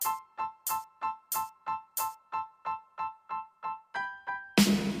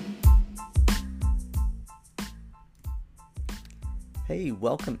Hey,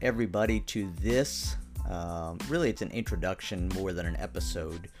 welcome everybody to this. Really, it's an introduction more than an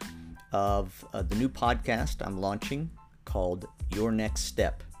episode of the new podcast I'm launching called Your Next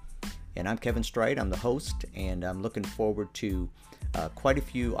Step. And I'm Kevin Stride, I'm the host, and I'm looking forward to quite a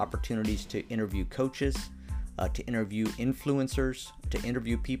few opportunities to interview coaches, to interview influencers, to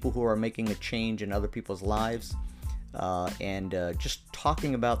interview people who are making a change in other people's lives, and just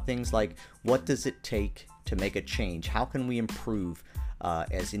talking about things like what does it take to make a change? How can we improve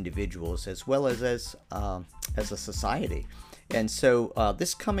as individuals as well as a society? And so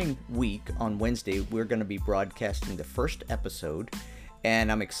this coming week on Wednesday, we're going to be broadcasting the first episode,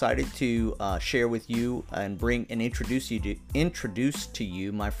 and I'm excited to share with you and introduce to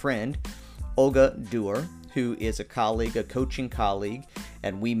you my friend Olga Duer, who is a coaching colleague,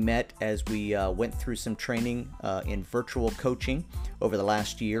 and we met as we went through some training in virtual coaching over the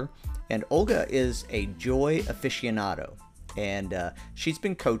last year. And Olga is a joy aficionado, and she's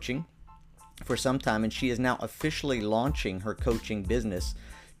been coaching for some time, and she is now officially launching her coaching business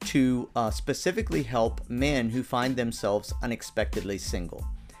to specifically help men who find themselves unexpectedly single.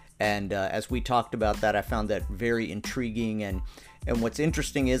 And as we talked about that, I found that very intriguing. And what's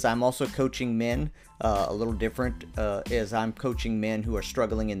interesting is I'm also coaching men, a little different, as I'm coaching men who are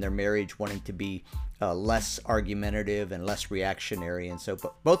struggling in their marriage, wanting to be less argumentative and less reactionary. And so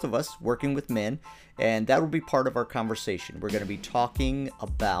both of us working with men, and that will be part of our conversation. We're going to be talking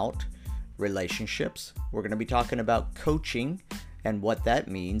about relationships. We're going to be talking about coaching and what that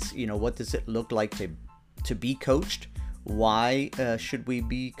means. You know, what does it look like to be coached? Why should we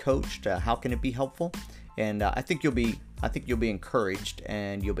be coached? How can it be helpful? And I think you'll be encouraged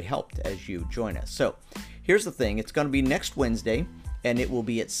and you'll be helped as you join us. So here's the thing. It's going to be next Wednesday, and it will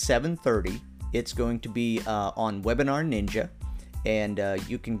be at 7:30. It's going to be on Webinar Ninja, and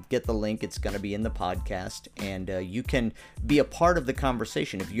you can get the link. It's going to be in the podcast, and you can be a part of the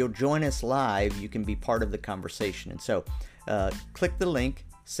conversation. If you'll join us live, you can be part of the conversation. And so click the link,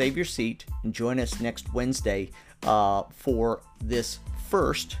 save your seat, and join us next Wednesday for this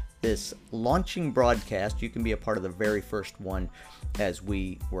launching broadcast. You can be a part of the very first one as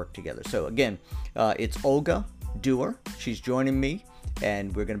we work together. So again, it's Olga Duer. She's joining me,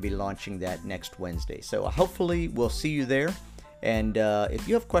 and we're going to be launching that next Wednesday. So hopefully we'll see you there. And if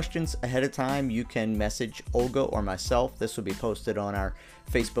you have questions ahead of time, you can message Olga or myself. This will be posted on our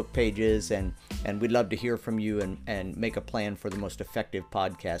Facebook pages, and we'd love to hear from you and make a plan for the most effective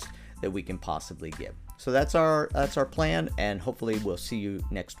podcast that we can possibly give. So that's our plan, and hopefully we'll see you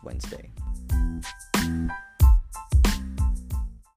next Wednesday.